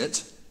reads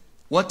it,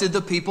 what did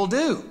the people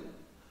do?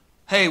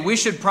 Hey, we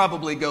should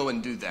probably go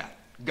and do that.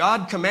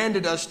 God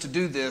commanded us to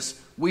do this.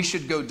 We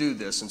should go do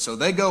this. And so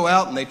they go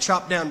out and they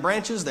chop down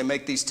branches, they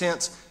make these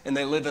tents, and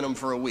they live in them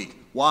for a week.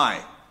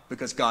 Why?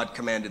 Because God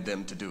commanded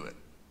them to do it.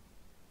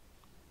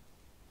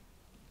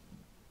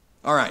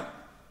 All right.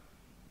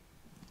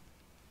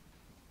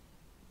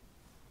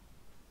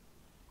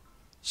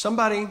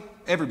 Somebody,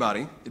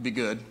 everybody, it'd be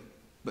good,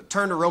 but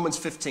turn to Romans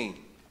 15.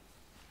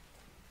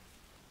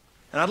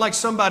 And I'd like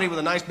somebody with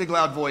a nice big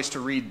loud voice to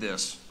read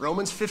this.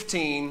 Romans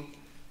 15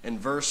 and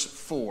verse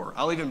 4.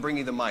 I'll even bring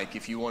you the mic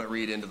if you want to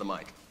read into the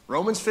mic.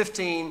 Romans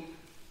 15,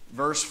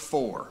 verse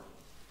 4.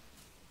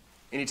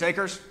 Any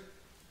takers?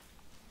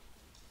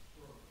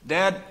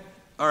 Dad?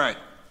 All right.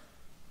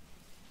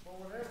 For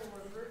whatever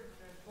was written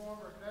in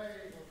former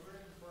days was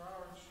written for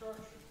our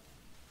instruction,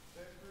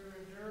 that through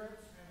endurance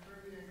and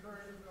through the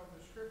encouragement of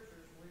the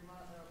Scriptures we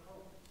might have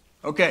hope.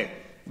 Okay.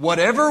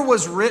 Whatever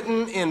was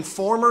written in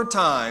former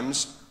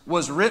times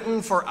was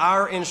written for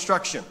our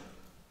instruction.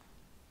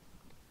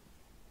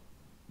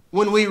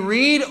 When we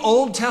read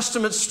Old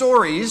Testament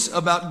stories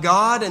about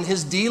God and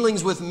His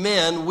dealings with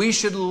men, we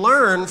should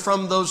learn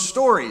from those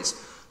stories.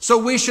 So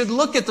we should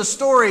look at the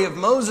story of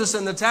Moses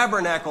and the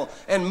tabernacle.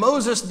 And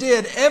Moses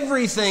did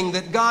everything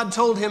that God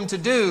told him to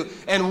do.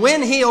 And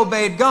when he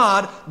obeyed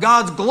God,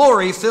 God's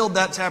glory filled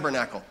that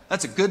tabernacle.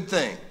 That's a good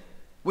thing.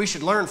 We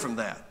should learn from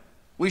that.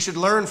 We should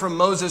learn from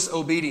Moses'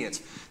 obedience.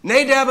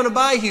 Nadab and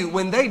Abihu,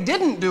 when they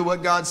didn't do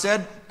what God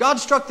said, God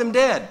struck them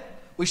dead.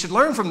 We should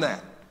learn from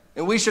that.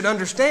 And we should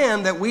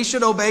understand that we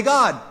should obey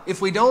God. If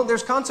we don't,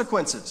 there's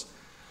consequences.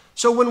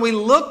 So when we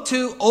look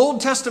to Old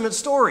Testament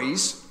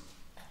stories,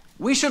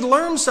 we should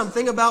learn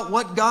something about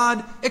what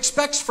God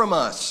expects from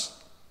us.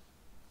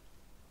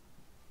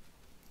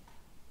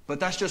 But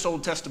that's just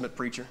Old Testament,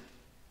 preacher.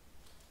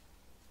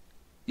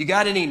 You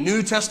got any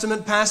New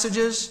Testament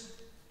passages?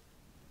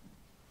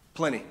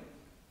 Plenty.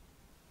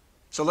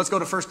 So let's go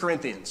to 1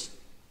 Corinthians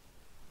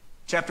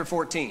chapter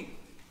 14.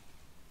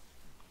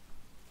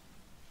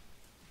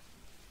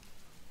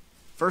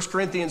 1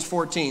 Corinthians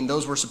 14,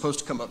 those were supposed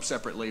to come up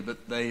separately,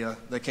 but they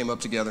came up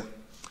together.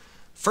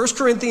 1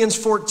 Corinthians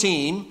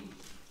 14,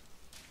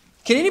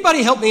 can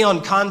anybody help me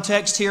on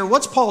context here?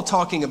 What's Paul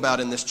talking about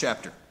in this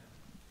chapter?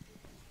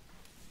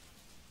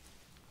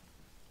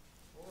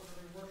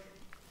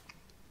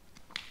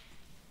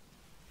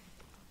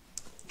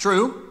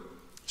 True.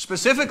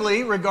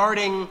 Specifically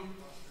regarding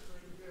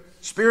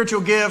spiritual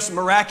gifts,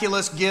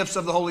 miraculous gifts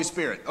of the Holy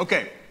Spirit.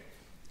 Okay.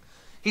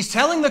 He's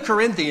telling the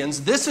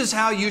Corinthians, this is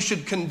how you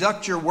should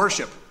conduct your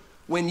worship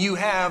when you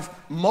have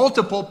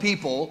multiple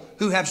people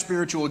who have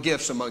spiritual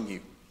gifts among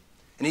you.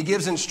 And he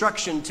gives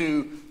instruction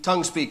to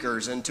tongue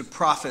speakers and to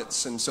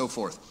prophets and so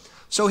forth.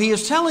 So he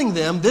is telling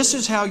them, this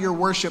is how your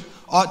worship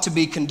ought to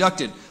be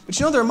conducted. But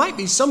you know, there might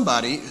be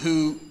somebody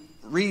who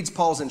reads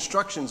Paul's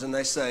instructions and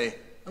they say,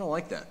 I don't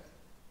like that.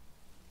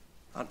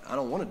 I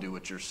don't want to do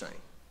what you're saying.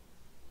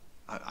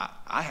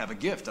 I have a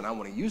gift and I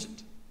want to use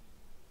it.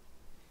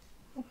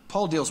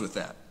 Paul deals with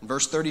that in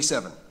verse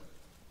 37.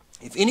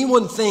 If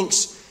anyone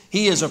thinks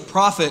he is a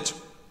prophet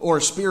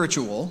or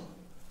spiritual,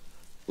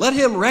 let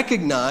him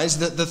recognize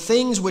that the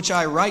things which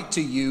I write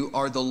to you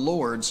are the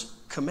Lord's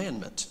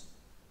commandment.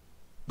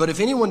 But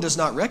if anyone does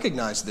not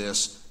recognize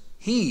this,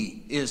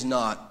 he is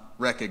not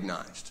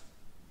recognized.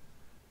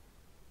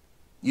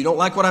 You don't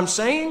like what I'm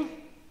saying?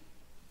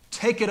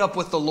 Take it up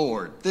with the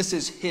Lord. This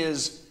is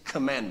His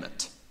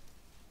commandment.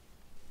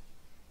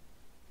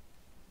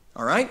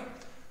 All right?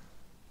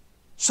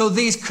 So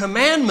these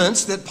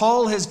commandments that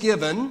Paul has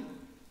given,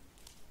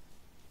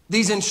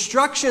 these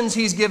instructions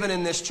he's given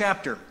in this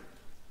chapter,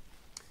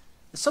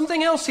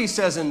 something else he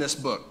says in this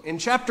book, in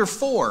chapter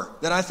 4,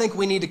 that I think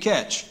we need to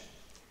catch.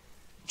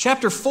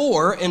 Chapter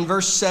 4 and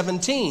verse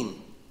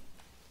 17.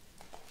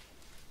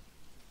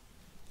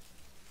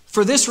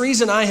 For this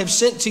reason I have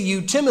sent to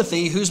you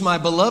Timothy, who's my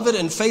beloved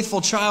and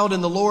faithful child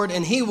in the Lord,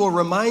 and he will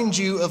remind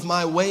you of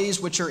my ways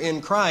which are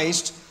in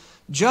Christ,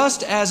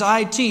 just as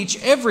I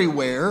teach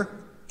everywhere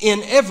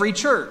in every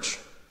church.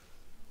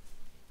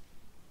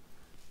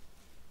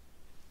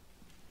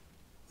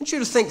 I want you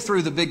to think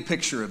through the big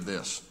picture of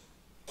this.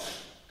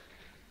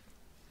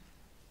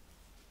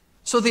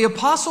 So the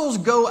apostles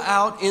go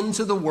out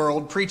into the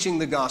world preaching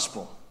the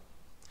gospel.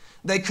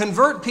 They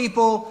convert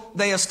people,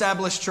 they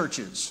establish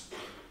churches.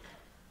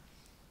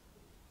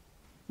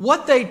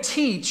 What they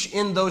teach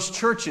in those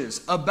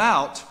churches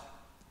about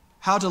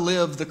how to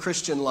live the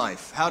Christian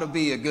life, how to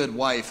be a good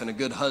wife and a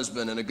good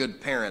husband and a good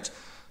parent,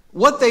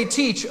 what they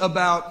teach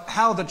about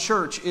how the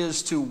church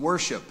is to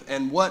worship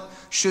and what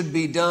should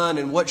be done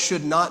and what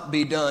should not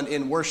be done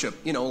in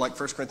worship, like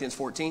 1 Corinthians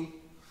 14.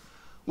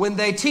 When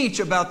they teach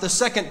about the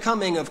second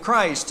coming of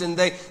Christ and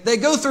they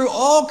go through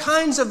all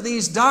kinds of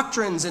these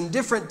doctrines and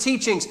different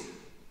teachings,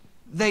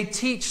 they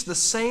teach the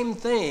same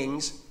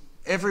things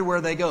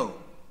everywhere they go.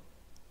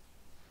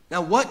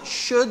 Now, what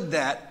should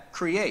that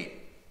create?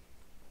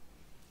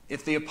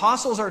 If the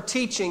apostles are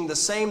teaching the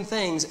same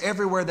things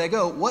everywhere they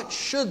go, what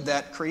should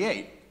that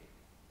create?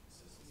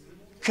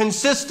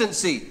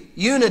 Consistency,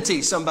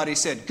 unity, somebody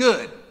said.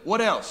 Good. What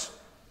else?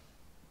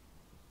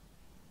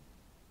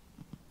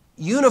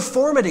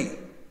 Uniformity,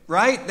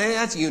 right?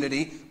 That's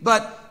unity,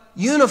 but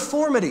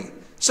uniformity.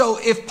 So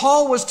if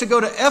Paul was to go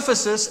to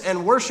Ephesus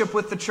and worship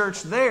with the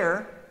church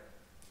there,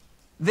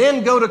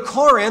 then go to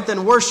Corinth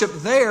and worship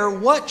there,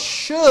 what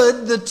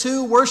should the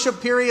two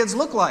worship periods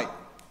look like?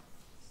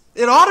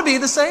 It ought to be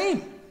the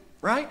same,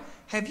 right?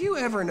 Have you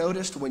ever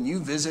noticed when you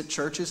visit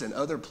churches in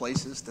other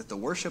places that the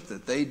worship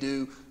that they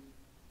do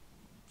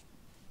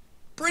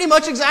pretty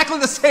much exactly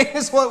the same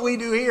as what we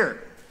do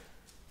here?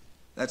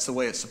 That's the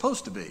way it's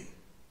supposed to be.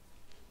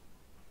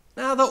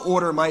 Now, the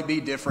order might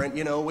be different.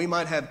 We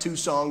might have 2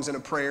 songs and a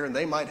prayer, and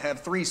they might have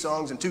 3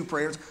 songs and 2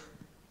 prayers.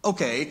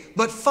 Okay,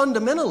 but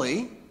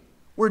fundamentally,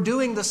 we're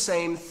doing the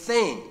same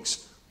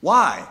things.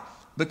 Why?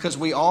 Because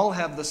we all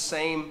have the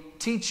same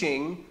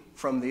teaching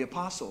from the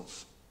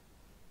apostles.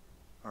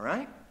 All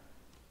right?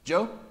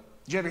 Joe,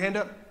 did you have your hand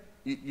up?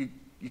 You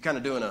kind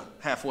of doing a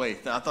halfway.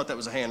 I thought that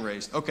was a hand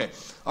raised. Okay.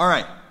 All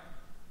right.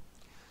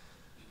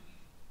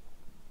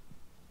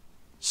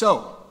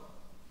 So,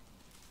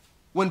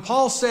 when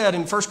Paul said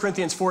in 1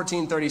 Corinthians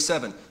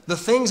 14:37, the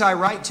things I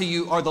write to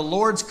you are the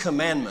Lord's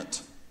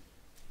commandment.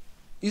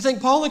 You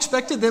think Paul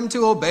expected them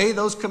to obey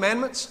those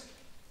commandments?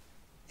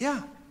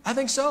 Yeah, I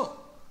think so.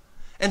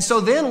 And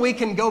so then we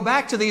can go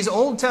back to these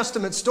Old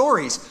Testament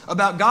stories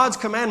about God's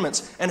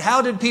commandments and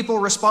how did people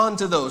respond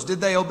to those?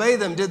 Did they obey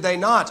them? Did they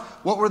not?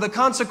 What were the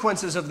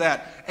consequences of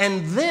that?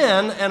 And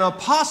then an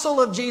apostle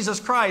of Jesus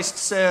Christ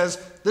says,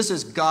 this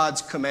is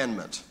God's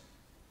commandment.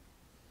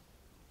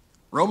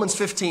 Romans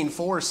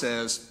 15:4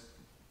 says,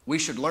 we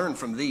should learn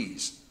from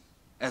these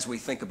as we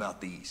think about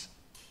these.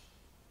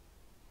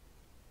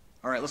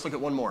 All right, let's look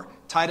at one more.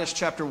 Titus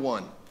chapter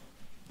 1.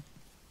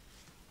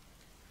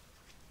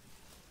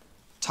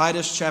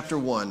 Titus chapter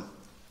 1.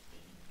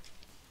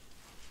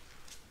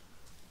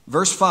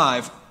 Verse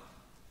 5.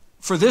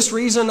 For this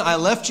reason I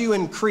left you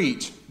in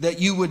Crete, that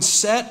you would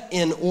set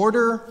in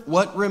order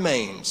what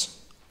remains,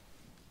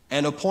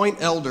 and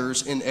appoint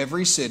elders in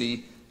every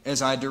city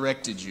as I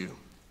directed you.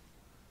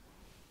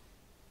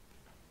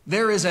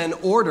 There is an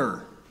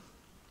order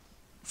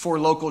for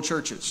local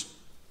churches.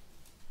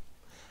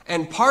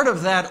 And part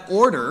of that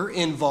order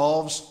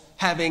involves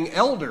having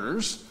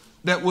elders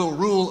that will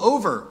rule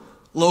over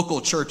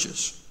local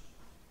churches.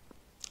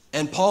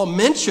 And Paul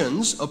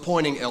mentions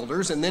appointing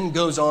elders and then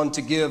goes on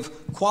to give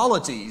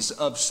qualities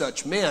of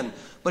such men.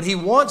 But he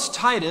wants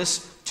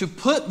Titus to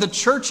put the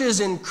churches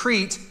in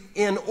Crete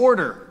in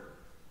order.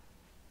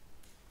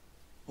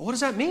 Well, what does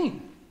that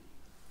mean?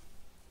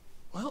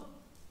 Well,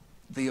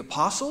 the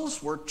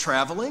apostles were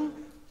traveling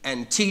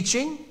and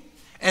teaching,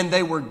 and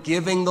they were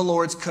giving the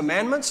Lord's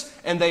commandments,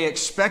 and they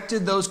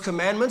expected those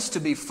commandments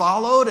to be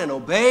followed and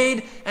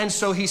obeyed. And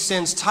so he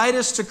sends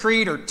Titus to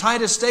Crete, or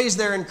Titus stays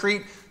there in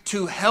Crete,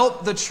 to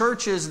help the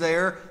churches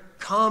there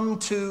come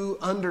to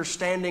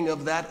understanding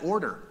of that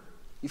order.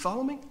 You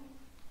follow me?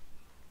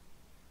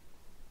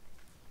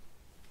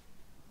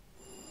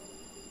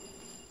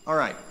 All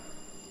right.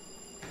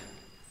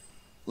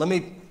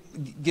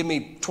 Give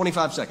me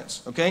 25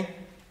 seconds, okay?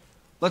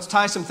 Let's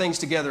tie some things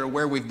together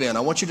where we've been.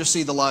 I want you to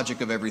see the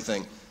logic of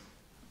everything.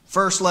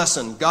 First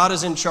lesson, God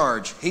is in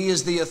charge. He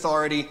is the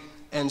authority,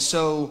 and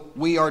so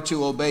we are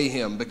to obey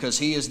him because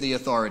he is the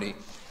authority.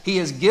 He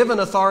has given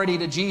authority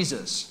to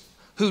Jesus,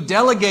 who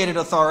delegated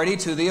authority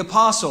to the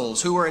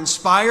apostles, who were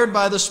inspired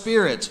by the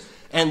Spirit,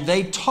 and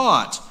they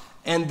taught,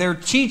 and their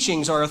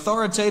teachings are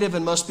authoritative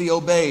and must be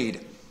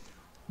obeyed.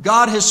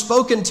 God has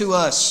spoken to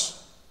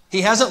us. He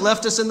hasn't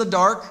left us in the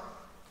dark,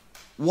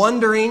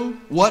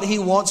 wondering what he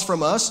wants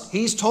from us.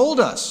 He's told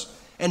us,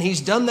 and he's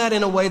done that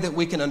in a way that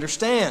we can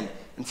understand.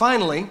 And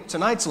finally,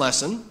 tonight's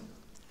lesson,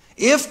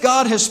 if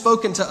God has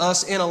spoken to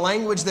us in a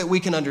language that we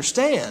can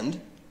understand,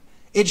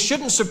 it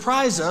shouldn't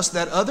surprise us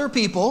that other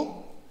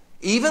people,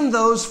 even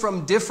those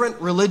from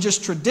different religious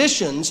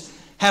traditions,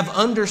 have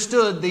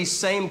understood these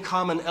same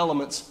common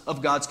elements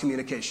of God's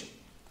communication.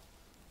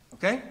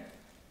 Okay?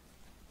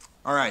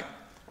 All right.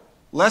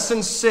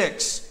 Lesson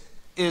 6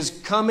 is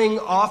coming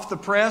off the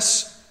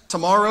press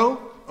tomorrow,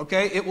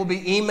 okay? It will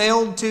be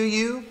emailed to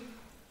you,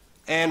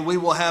 and we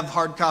will have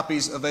hard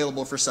copies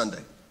available for Sunday.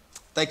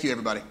 Thank you,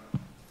 everybody.